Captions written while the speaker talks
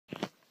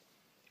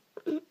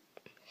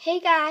Hey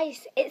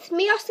guys, it's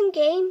me Austin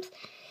Games,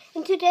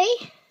 and today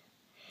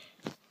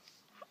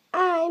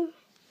I'm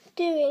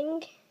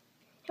doing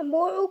a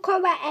Mortal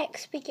Kombat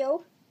X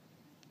video.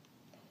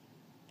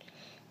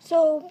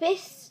 So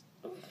this,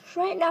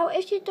 right now,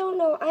 if you don't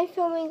know, I'm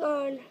filming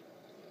on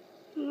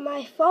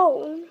my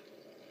phone,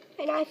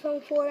 an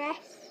iPhone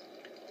 4S,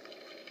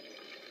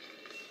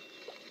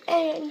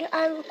 and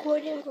I'm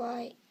recording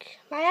like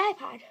my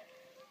iPad.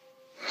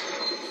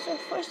 So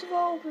first of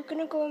all, we're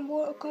gonna go in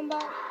Mortal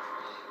Kombat.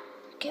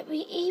 Get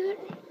me even.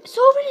 It's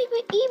already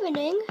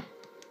evening.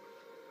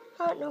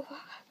 I don't know.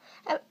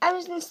 I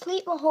was in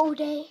sleep the whole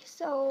day,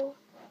 so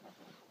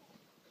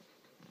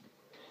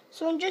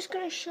I'm just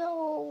gonna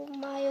show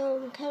my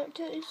own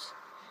characters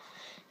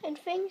and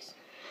things.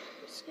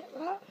 Let's get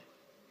that.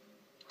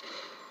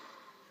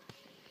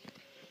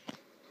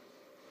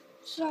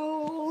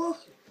 So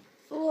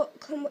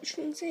look how much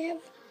things I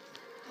have.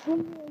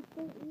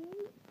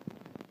 138,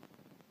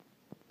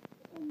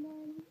 and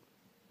then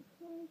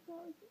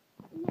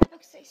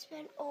because I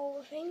spent all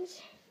the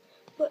things.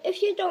 But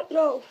if you don't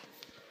know,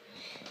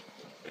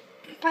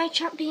 my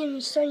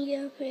champion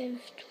Sonya with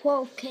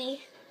 12k.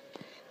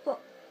 But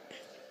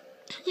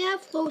I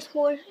have those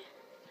more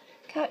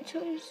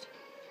characters.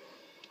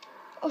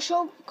 I'll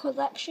show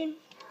collection.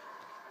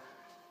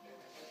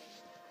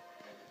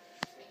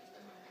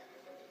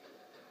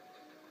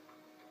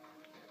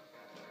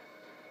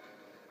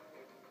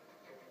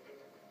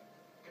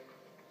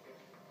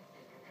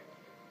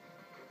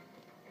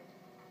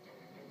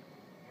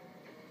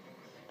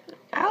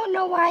 I don't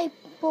know why I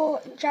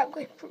bought Jack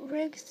with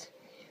rigs,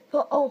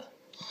 but oh,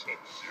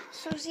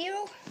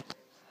 Sub-Zero.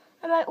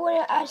 I might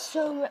want to add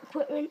some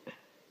equipment.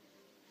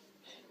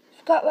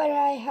 Forgot where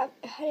I had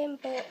him,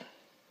 but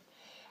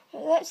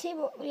let's see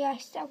what we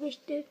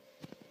established do.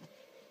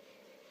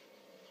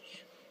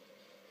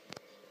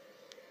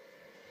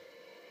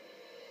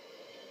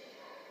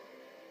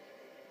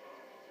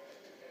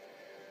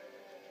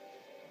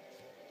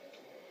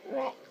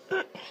 Right,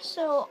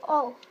 so,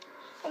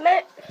 I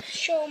might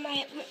show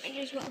my equipment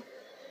as well.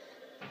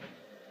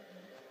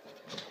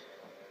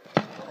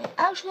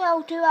 Actually,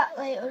 I'll do that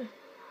later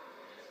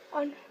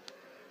on.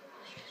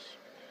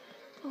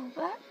 Go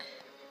back.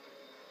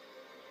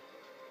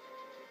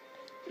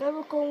 Now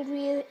we're going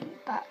really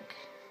back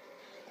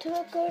to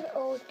the good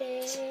old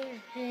days.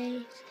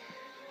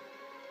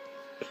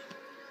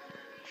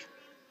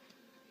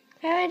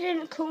 Now I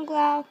didn't come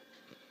Glau,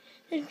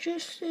 and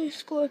just the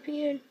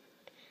Scorpion.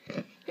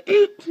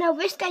 Now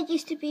this guy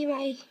used to be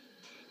my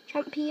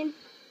champion,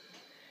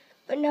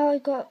 but now I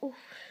got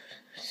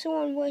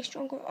someone way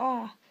stronger.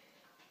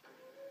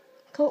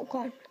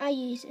 Colt, I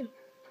use him.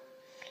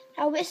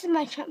 Now this is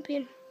my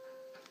champion.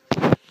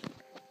 Do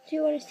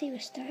you want to see the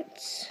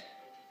stats?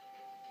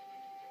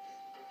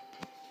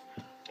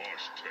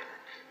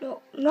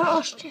 No,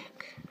 not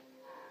Oshtek.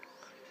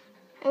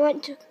 I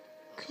went to...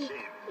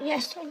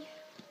 Yes, Sonya.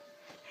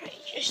 Right,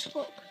 just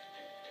look.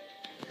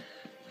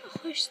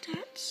 Her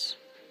stats.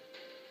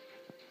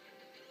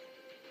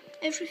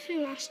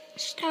 Everything else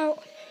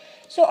stout.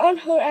 So on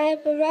her I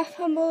have a Wrath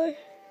Hammer,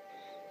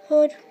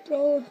 Hood,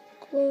 Brawl,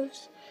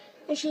 Gloves,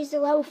 and she's a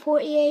level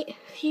 48,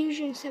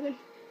 Fusion 7.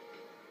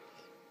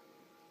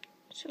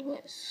 So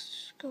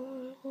let's go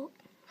and look.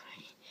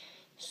 Right.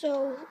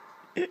 So,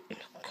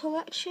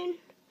 collection,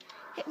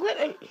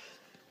 equipment.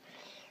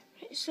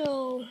 Right,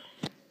 so,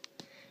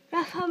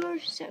 Wrath Hammer,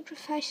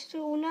 Sacrifice,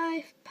 Soul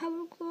Knife,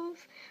 Power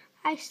Glove,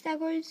 Ice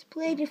Daggers,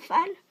 Bladed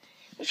Fan,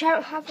 which I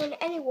don't have on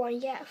anyone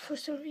yet for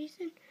some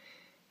reason.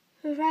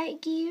 The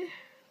right gear,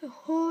 the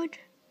hood,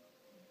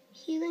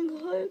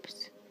 healing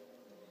herbs,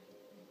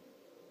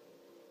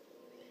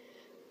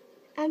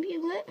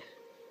 amulet,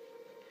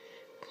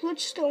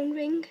 bloodstone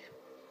ring,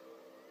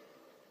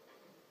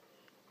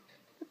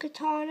 a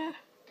katana,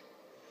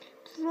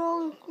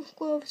 brawl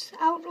gloves,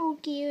 outdoor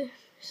gear,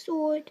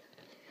 sword,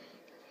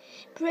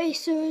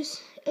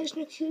 bracers,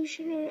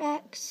 executioner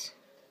axe,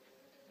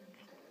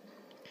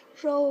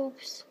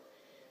 robes,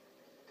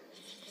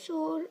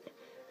 sword,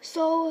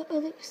 soul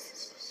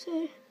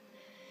elixir,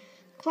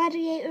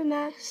 gladiator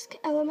mask,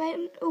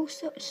 elemental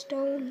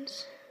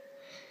stones,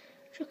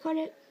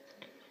 draconic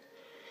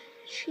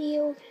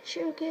shield,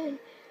 shuriken,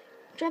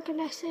 dragon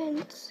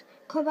essence,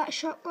 combat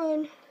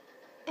shotgun,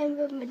 and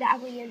the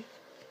medallion.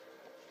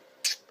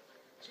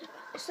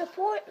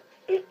 Support,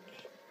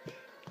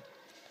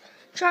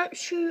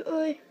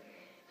 sharpshooter,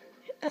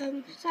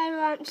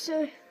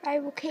 silencer,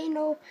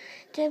 volcano,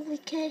 deadly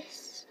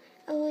kiss,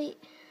 elite,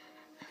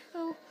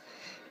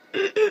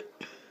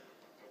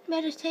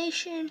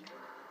 meditation,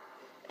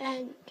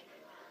 and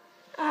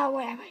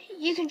whatever.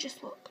 You can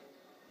just look.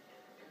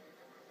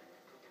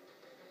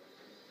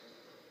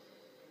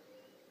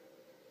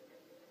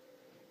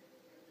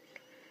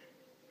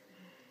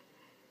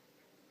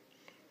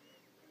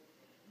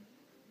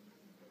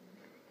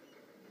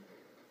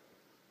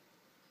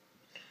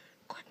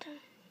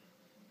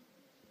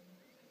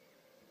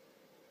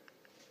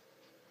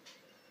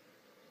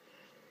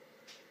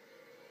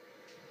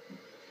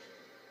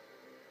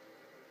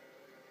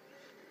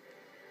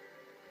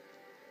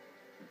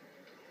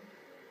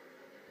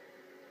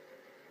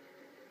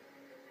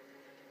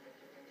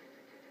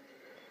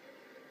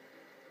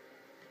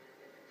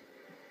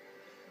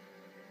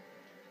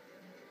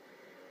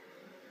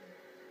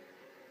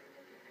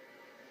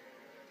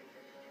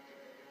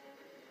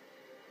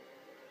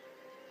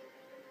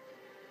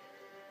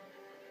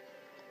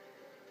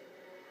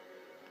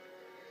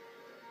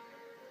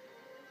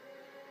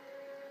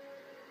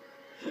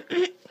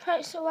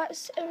 Right, so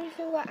that's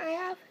everything that I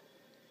have.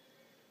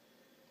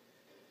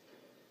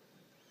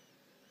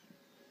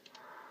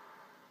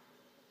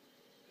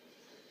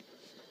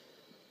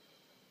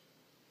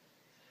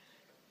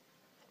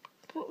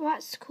 But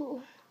that's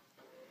cool.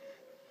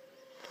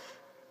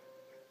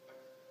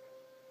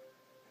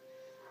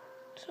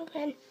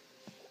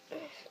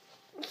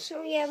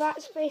 So yeah,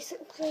 that's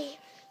basically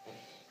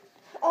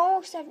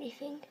almost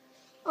everything.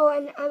 Oh,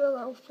 and I'm a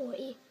level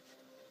 40.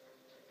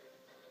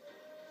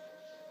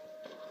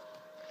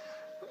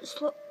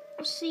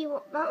 Let's see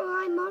what battle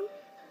I'm on.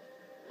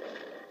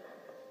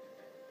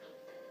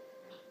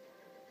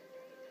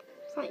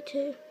 Fight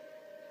 2.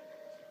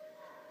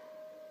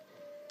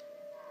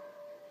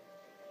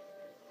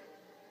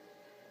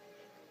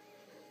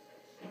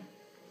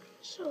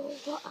 So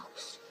what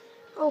else?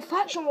 Oh,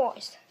 faction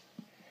wars.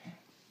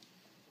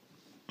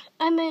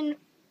 I'm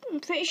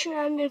pretty sure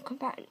I'm in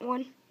combatant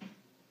 1.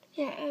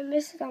 Yeah, and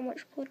this is how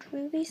much blood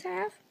rubies I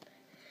have.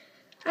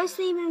 I'm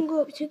still even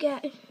go up to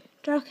get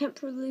Dark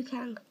Emperor Liu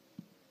Kang.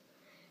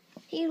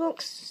 He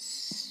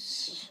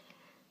looks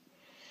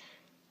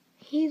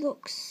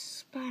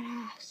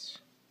badass.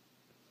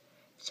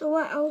 So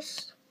what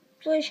else?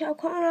 Bloody Shao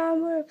Kahn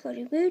armor,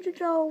 bloody voodoo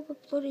doll,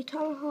 bloody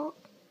tomahawk.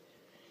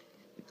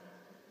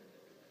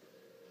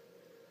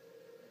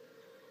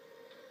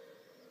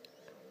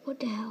 What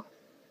the hell?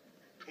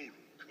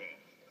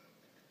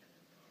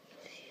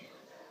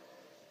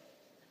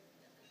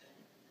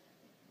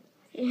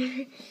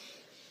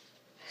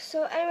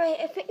 So anyway,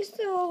 I think it's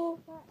all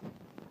for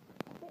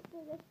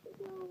this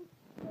video.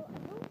 So I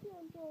hope you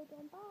enjoyed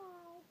and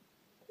bye.